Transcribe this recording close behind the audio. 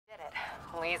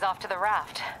Lee's off to the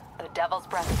raft. The Devil's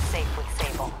Breath is safely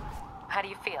stable. How do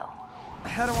you feel?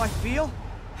 How do I feel?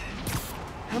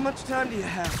 How much time do you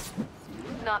have?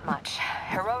 Not much.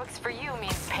 Heroics for you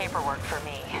means paperwork for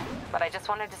me. But I just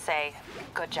wanted to say,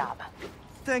 good job.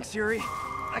 Thanks, Yuri.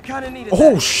 I kind of needed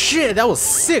Oh that. shit, that was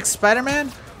sick,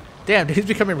 Spider-Man. Damn, dude, he's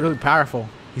becoming really powerful.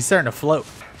 He's starting to float.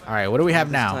 All right, what do we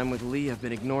have now? This time with Lee, I've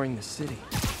been ignoring the city.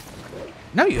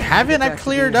 No, you haven't. I Back to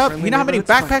cleared being up. friendly You know how many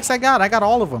neighborhood backpacks I got? I got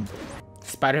all of them.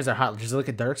 Spiders are hot. Just look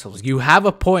at Dark Souls. You have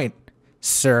a point,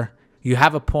 sir. You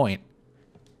have a point.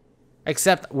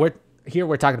 Except we're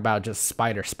talking about just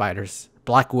spiders.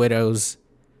 Black widows,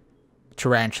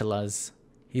 tarantulas.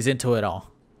 He's into it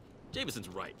all. Jameson's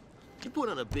right. You put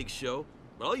on a big show,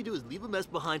 but all you do is leave a mess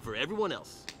behind for everyone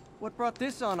else. What brought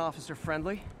this on, Officer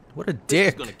Friendly? What a This is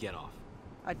dick. gonna get off.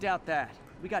 I doubt that.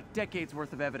 We got decades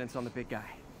worth of evidence on the big guy.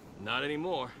 Not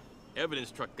anymore.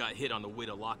 Evidence truck got hit on the way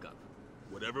to lockup.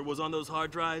 Whatever was on those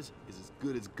hard drives is as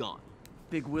good as gone.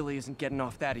 Big Willie isn't getting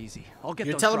off that easy. I'll get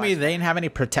You're those telling me drives they didn't have any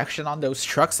protection on those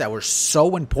trucks that were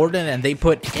so important and they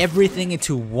put everything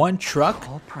into one truck?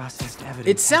 all processed evidence.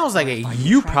 It sounds like a by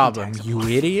you tracking problem, tags you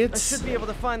upon. I idiots. should be able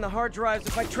to find the hard drives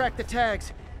if I track the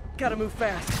tags. Gotta move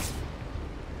fast.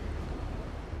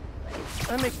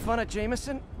 I make fun of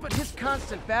Jameson, but his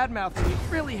constant bad-mouthing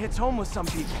really hits home with some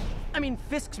people. I mean,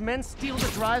 Fisk's men steal the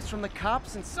drives from the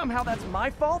cops, and somehow that's my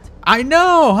fault? I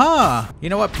know, huh? You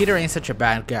know what? Peter ain't such a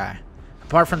bad guy.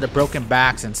 Apart from the broken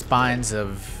backs and spines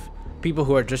of people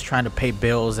who are just trying to pay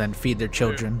bills and feed their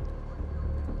children.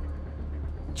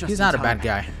 Just He's in not a time. bad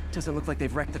guy. Doesn't look like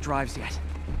they've wrecked the drives yet.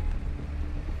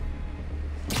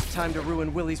 Time to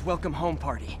ruin Willie's welcome home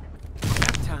party.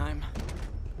 Nap time.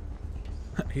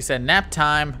 He said nap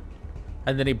time,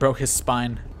 and then he broke his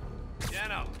spine.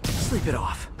 Sleep it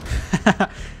off.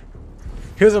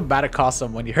 He was about to call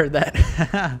someone. You heard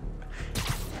that?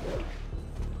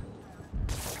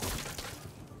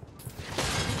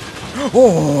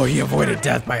 Oh, he avoided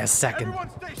death by a second.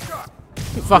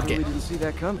 Fuck it. Really didn't see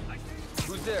that coming.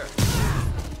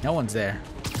 No one's there.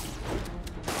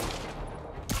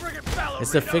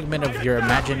 It's the figment of your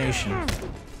imagination.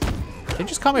 Did you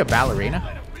just call me a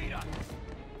ballerina?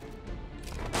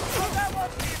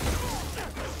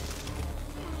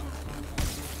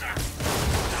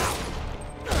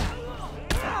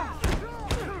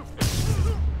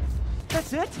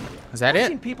 That's it? Is that I've it?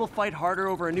 seen people fight harder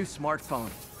over a new smartphone.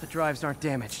 The drives aren't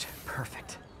damaged.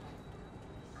 Perfect.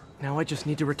 Now I just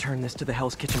need to return this to the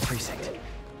Hell's Kitchen precinct.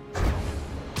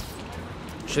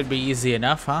 Should be easy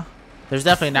enough, huh? There's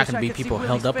definitely not Wish going I to be could see people Willie's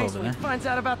held up face over when there. he finds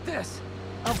out about this.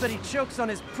 I'll bet he chokes on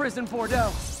his prison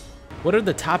Bordeaux. What if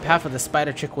the top half of the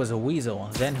spider chick was a weasel?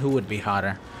 Then who would be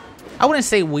hotter? I wouldn't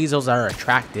say weasels are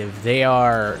attractive. They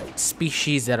are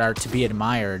species that are to be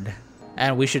admired.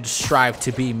 And we should strive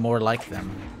to be more like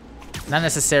them. Not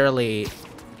necessarily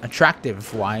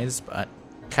attractive-wise, but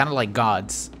kind of like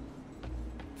gods.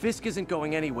 Fisk isn't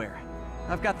going anywhere.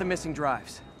 I've got the missing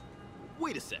drives.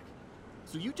 Wait a sec.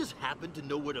 So you just happen to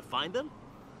know where to find them?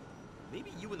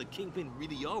 Maybe you and the Kingpin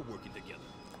really are working together.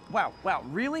 Wow,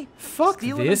 really? Fuck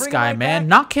Steal it and this bring it guy, right man. back?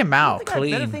 Knock him You out think I have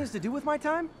better clean. things to do with my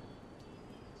time?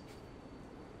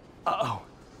 Uh-oh.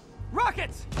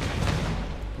 Rockets!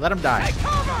 Let him die. Take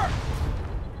cover!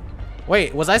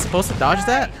 Wait, was I supposed to dodge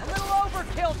that? A little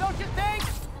overkill, don't you think?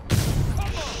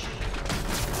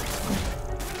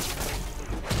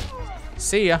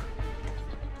 See ya.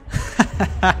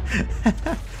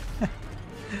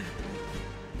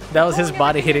 That was his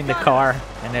body hitting the car,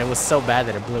 and it was so bad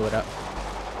that it blew it up.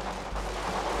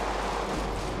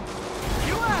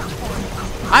 You asked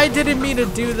for it. I didn't mean to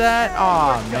do that.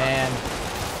 Aw, man.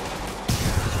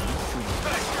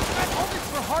 All this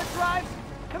for hard drives?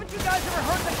 Haven't you guys ever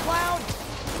heard the cloud?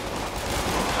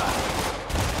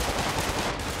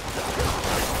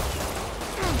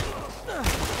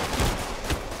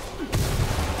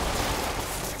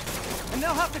 And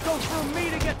they'll have to go through me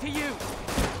to get to you.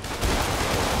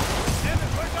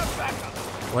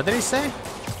 What did he say?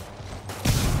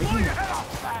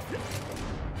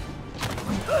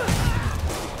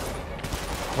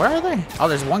 Where are they? Oh,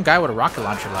 there's one guy with a rocket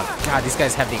launcher left. God, these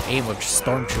guys have the aim of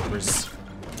stormtroopers.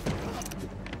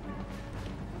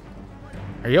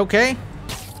 Are you okay?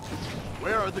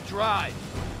 Where are the drives?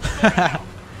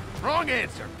 Wrong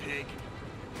answer, pig.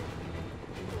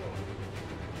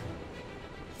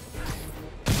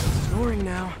 Snoring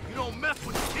now. You don't mess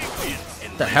with the Kingpin.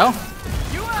 What the hell?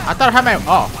 I thought I had my...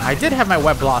 Oh, I did have my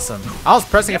web blossom. I was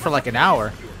pressing it for like an hour.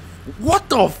 What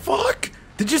the fuck?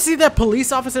 Did you see that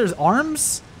police officer's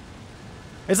arms?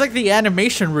 It's like the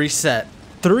animation reset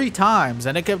 3 times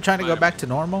and it kept trying to go back to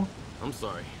normal. I'm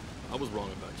sorry. I was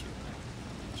wrong about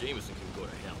you. Jameson can go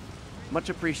to hell. Much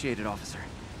appreciated, officer.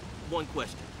 One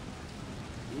question.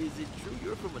 Is it true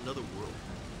you're from another world?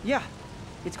 Yeah,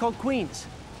 it's called Queens.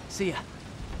 See ya.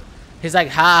 He's like,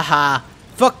 ha ha.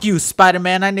 Fuck you,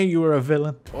 Spider-Man. I knew you were a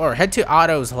villain. Or head to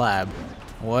Otto's lab.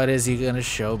 What is he gonna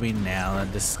show me now?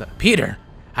 Peter,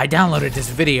 I downloaded this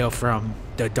video from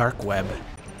the dark web.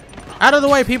 Out of the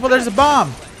way, people. There's a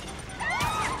bomb.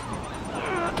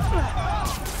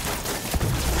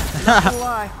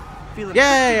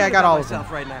 Yay, I got all of them.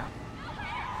 Right now.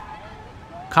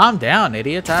 Calm down,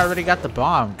 idiots. I already got the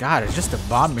bomb. God, it's just a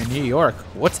bomb in New York.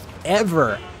 What's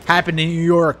ever happened in New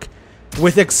York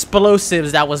with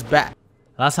explosives that was bad?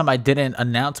 Last time I didn't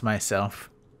announce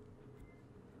myself,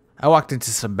 I walked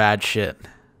into some bad shit.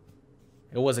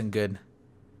 It wasn't good.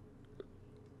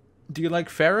 Do you like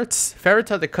ferrets?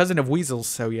 Ferrets are the cousin of weasels,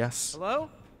 so yes. Hello?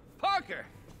 Parker!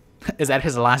 Is that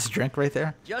his last drink right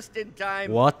there? Just in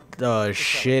time. What the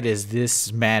shit is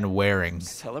this man wearing?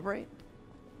 Celebrate?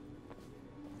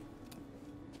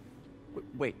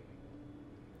 Wait.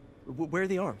 Where are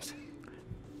the arms?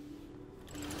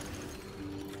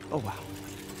 Oh, wow.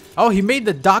 Oh, he made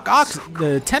the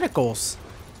the tentacles.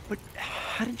 But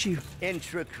how did you...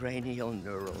 Intracranial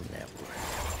neural network.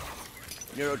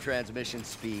 Neurotransmission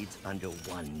speeds under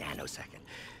 1 nanosecond.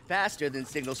 Faster than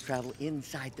signals travel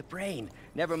inside the brain.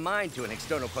 Never mind to an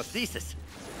external prosthesis.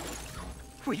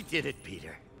 We did it,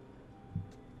 Peter.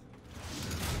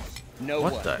 No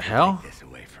What one the can hell? take this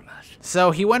away from us.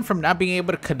 So he went from not being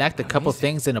able to connect a couple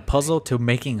things in a puzzle to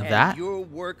making And that? your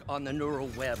work on the neural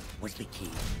web was the key.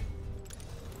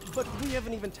 But we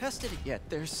haven't even tested it yet.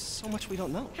 There's so much we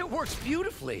don't know. It works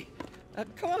beautifully.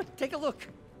 Come on, take a look.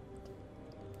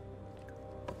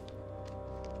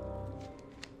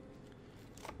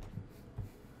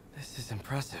 This is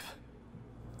impressive.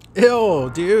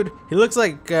 Ew, dude. He looks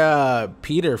like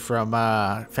Peter from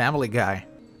Family Guy.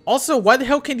 Also, why the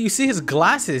hell can you see his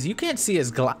glasses? You can't see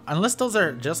his unless those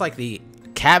are just like the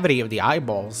cavity of the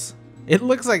eyeballs. It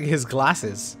looks like his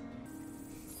glasses.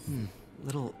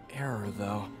 Little error,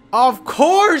 though. Of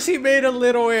course he made a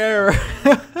little error.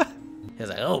 He's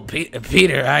like, oh,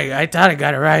 Peter, I thought I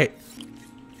got it right.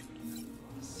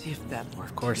 See if that works.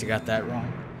 Of course he got that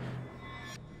wrong.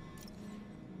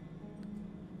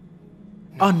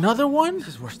 Another one? This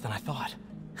is worse than I thought.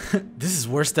 This is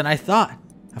worse than I thought.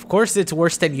 Of course it's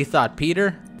worse than you thought,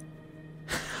 Peter.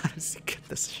 How does he get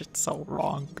this shit so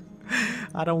wrong?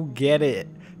 I don't get it.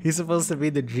 He's supposed to be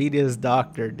the genius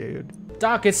doctor, dude.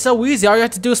 Doc, it's so easy. All you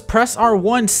have to do is press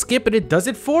R1, skip it, it does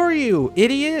it for you,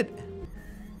 idiot.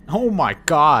 Oh my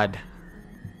god.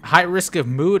 High risk of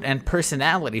mood and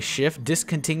personality shift.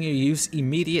 Discontinue use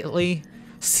immediately.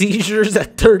 Seizures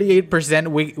at 38%.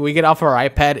 We get off our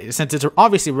iPad since it's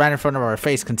obviously right in front of our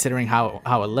face considering how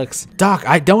it looks. Doc,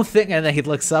 I don't think... And then he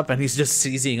looks up and he's just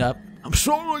seizing up. I'm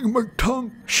swallowing my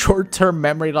tongue. Short-term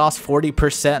memory loss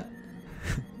 40%.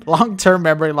 Long-term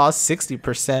memory loss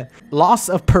 60%. Loss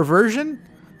of perversion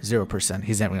 0%.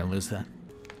 He's never gonna lose that.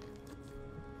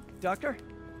 Doctor?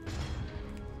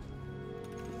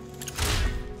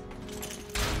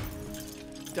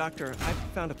 Doctor, I've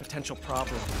found a potential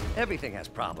problem. Everything has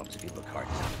problems if you look hard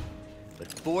enough.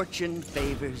 But fortune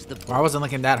favors the Well, I wasn't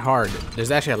looking that hard.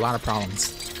 There's actually a lot of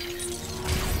problems.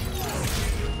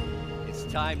 It's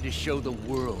time to show the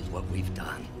world what we've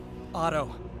done.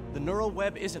 Otto, the neural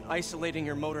web isn't isolating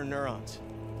your motor neurons.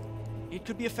 It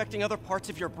could be affecting other parts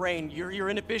of your brain, your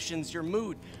inhibitions, your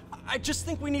mood. I just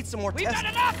think we need some more tests.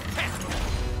 We've got enough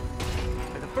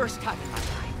testing! For the first time in my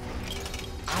life,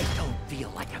 I don't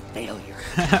feel like a failure.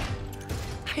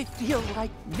 I feel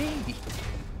like me.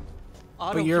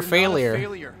 Otto, But you're a not failure. a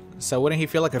failure. So wouldn't he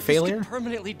feel like a This failure? could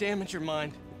permanently damage your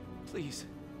mind. Please.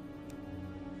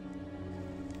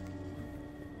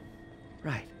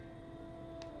 Right.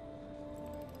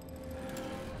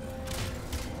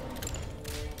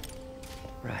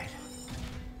 Right.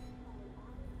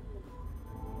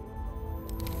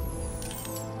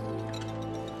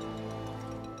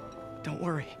 Don't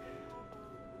worry.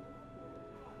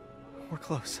 We're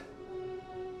close.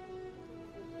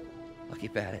 I'll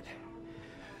keep at it.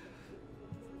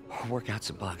 I'll work out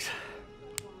some bugs.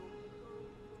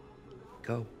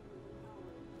 Go.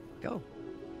 Go.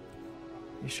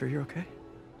 You sure you're okay?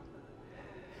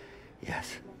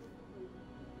 Yes.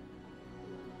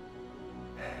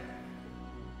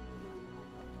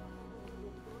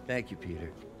 Thank you,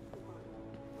 Peter.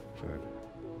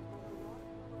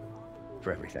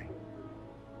 For everything.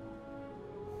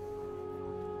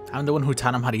 I'm the one who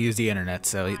taught him how to use the internet,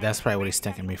 so that's probably what he's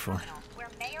thanking me for. Where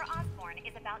Mayor Osborne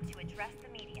is about to address the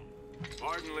media.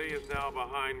 Martin Lee is now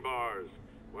behind bars.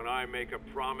 When I make a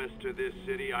promise to this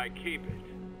city, I keep it.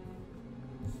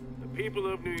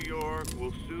 people of New York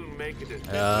will soon make a decision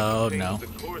Oh, to change no. the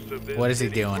course of this What is he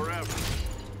city doing? forever.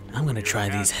 I'm gonna try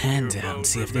You these have hands your out and vote.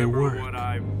 see if they Remember work. what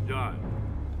I've done.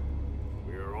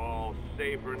 We are all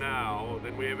safer now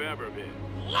than we have ever been.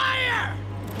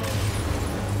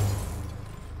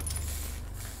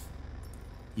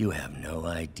 You have no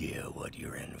idea what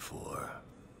you're in for.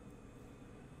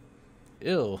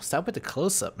 Ew, stop with the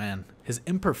close-up, man. His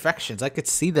imperfections, I could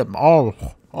see them all.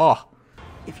 Oh.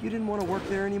 If you didn't want to work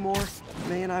there anymore,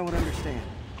 May and I would understand.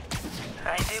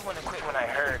 I did want to quit when I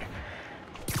heard.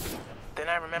 Then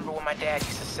I remember what my dad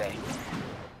used to say.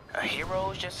 A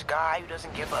hero is just a guy who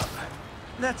doesn't give up.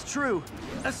 That's true,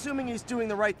 assuming he's doing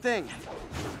the right thing.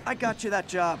 I got you that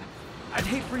job. I'd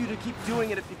hate for you to keep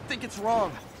doing it if you think it's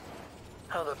wrong.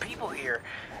 Oh, the people here.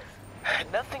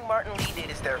 Nothing Martin Lee did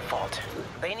is their fault.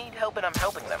 They need help and I'm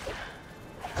helping them.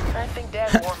 I think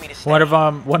Dad warned me to stay. One of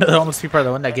the homeless people are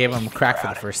the one that gave him crack for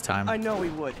the first time. I know he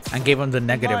would. And gave him the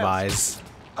negative Miles, eyes.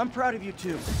 I'm proud of you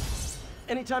too.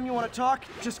 Anytime you want to talk,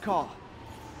 just call.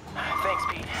 Thanks,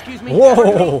 Pete. Excuse me.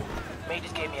 Whoa! May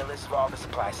just gave me a list of all the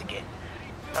supplies to get.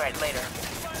 Alright, later.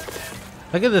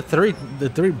 Look at the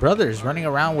three brothers running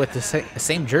around with the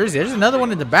same jersey. There's another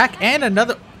one in the back and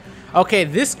another. Okay,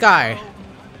 this guy's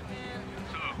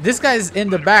in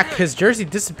the back. His jersey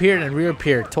disappeared and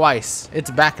reappeared twice.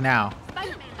 It's back now.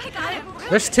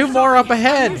 There's two more up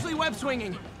ahead. Usually web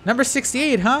swinging. Number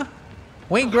 68, huh?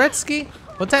 Wayne Gretzky?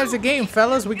 What time's the game,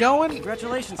 fellas? We going?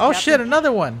 Congratulations. Oh Captain. shit,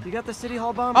 another one. You got the City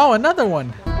Hall bomb? Oh, another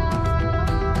one.